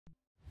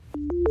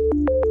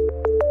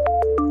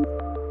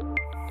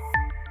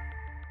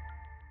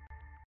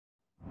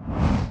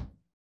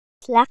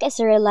Slack is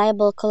a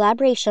reliable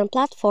collaboration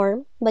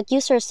platform, but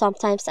users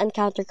sometimes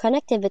encounter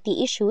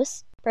connectivity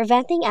issues,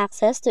 preventing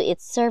access to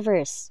its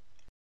servers.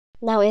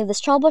 Now in this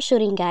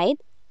troubleshooting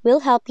guide, we'll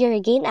help you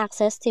regain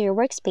access to your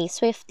workspace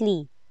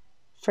swiftly.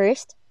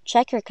 First,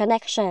 check your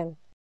connection.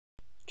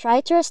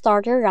 Try to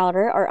restart your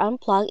router or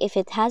unplug if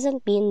it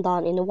hasn't been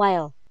done in a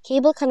while.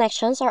 Cable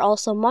connections are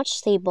also much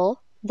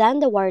stable than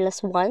the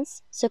wireless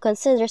ones, so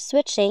consider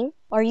switching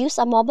or use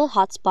a mobile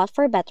hotspot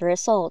for better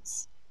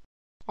results.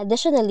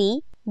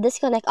 Additionally,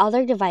 disconnect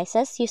other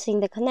devices using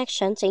the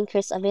connection to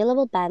increase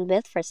available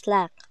bandwidth for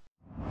Slack.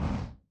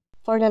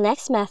 For the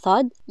next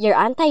method, your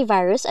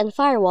antivirus and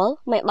firewall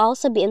might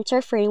also be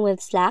interfering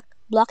with Slack,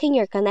 blocking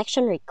your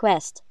connection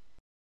request.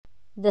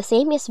 The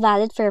same is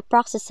valid for your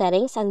proxy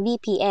settings and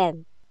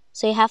VPN,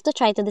 so you have to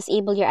try to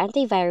disable your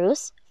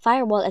antivirus,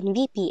 firewall, and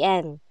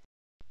VPN.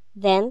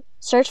 Then,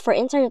 search for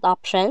Internet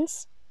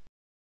options,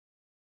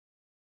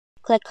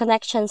 click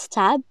Connections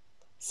tab,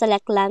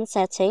 select LAN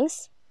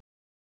settings,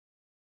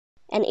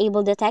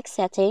 enable Detect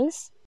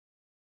settings,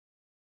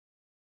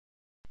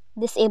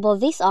 disable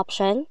this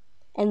option,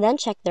 and then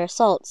check the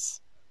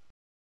results.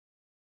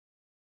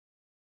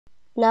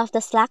 Now if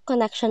the Slack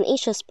connection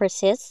issues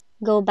persist,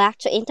 go back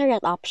to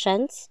Internet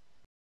options,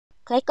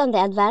 click on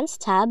the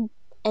Advanced tab,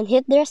 and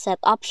hit the Reset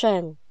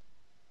option.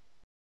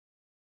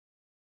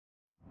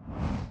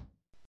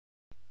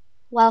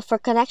 While for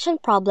connection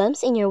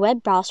problems in your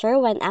web browser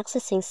when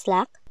accessing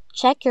Slack,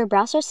 check your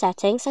browser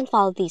settings and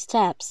follow these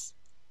steps.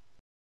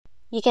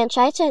 You can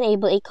try to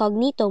enable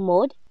incognito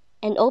mode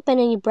and open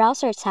a new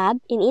browser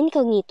tab in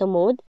incognito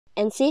mode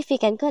and see if you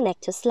can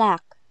connect to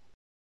Slack.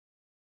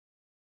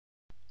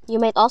 You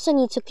might also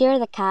need to clear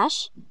the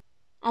cache,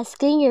 as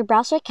clearing your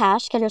browser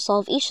cache can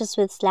resolve issues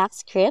with Slack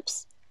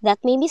scripts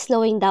that may be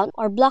slowing down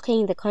or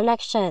blocking the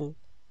connection.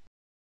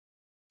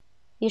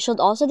 You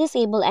should also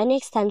disable any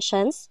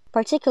extensions,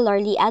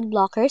 particularly ad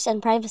blockers and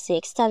privacy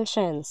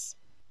extensions.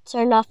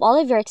 Turn off all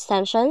of your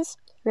extensions,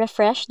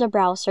 refresh the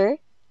browser,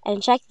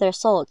 and check the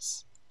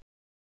results.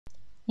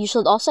 You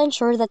should also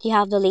ensure that you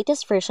have the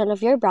latest version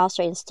of your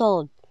browser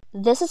installed.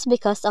 This is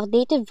because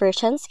outdated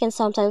versions can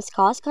sometimes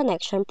cause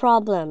connection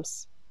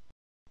problems.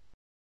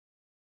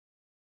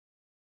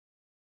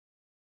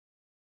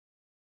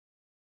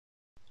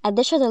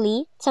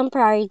 Additionally,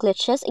 temporary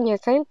glitches in your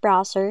current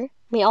browser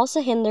may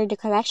also hinder the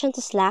connection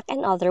to Slack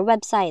and other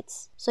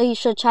websites, so you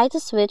should try to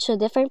switch to a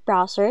different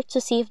browser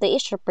to see if the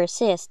issue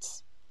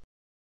persists.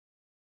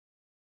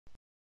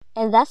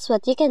 And that's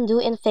what you can do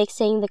in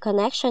fixing the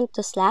connection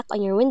to Slack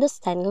on your Windows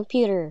 10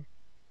 computer.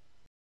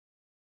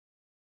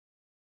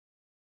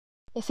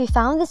 If you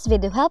found this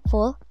video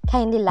helpful,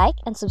 kindly like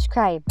and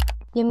subscribe.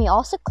 You may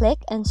also click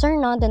and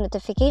turn on the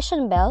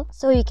notification bell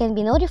so you can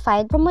be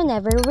notified from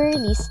whenever we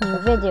release new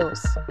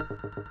videos.